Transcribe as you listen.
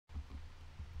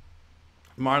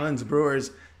Marlins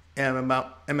Brewers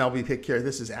MLB pick here.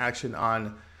 This is action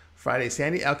on Friday.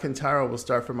 Sandy Alcantara will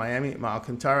start for Miami.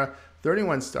 Alcantara,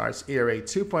 31 starts, ERA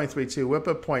 2.32, whip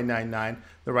of .99.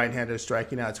 The right-hander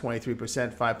striking out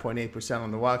 23%, 5.8%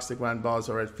 on the walks. The ground balls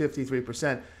are at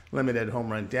 53%, limited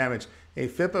home run damage. A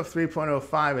FIP of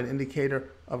 3.05, an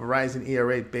indicator of a rising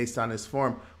ERA based on his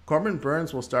form. Corbin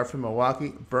Burnes will start for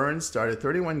Milwaukee. Burnes started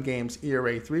 31 games,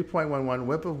 ERA 3.11,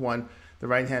 whip of 1. The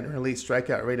right-hander elite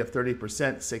strikeout rate of 30%,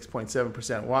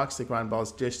 6.7% walks. The ground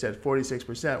balls dished at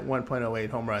 46%, 1.08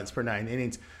 home runs per 9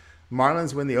 innings.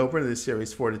 Marlins win the opener of the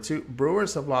series 4-2.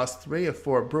 Brewers have lost 3 of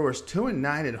 4. Brewers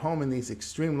 2-9 at home in these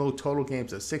extreme low total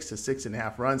games of 6 to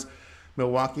 6.5 runs.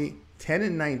 Milwaukee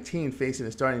 10-19 facing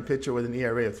a starting pitcher with an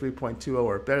ERA of 3.20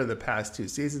 or better the past 2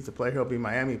 seasons. The play here will be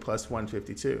Miami plus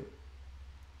 152.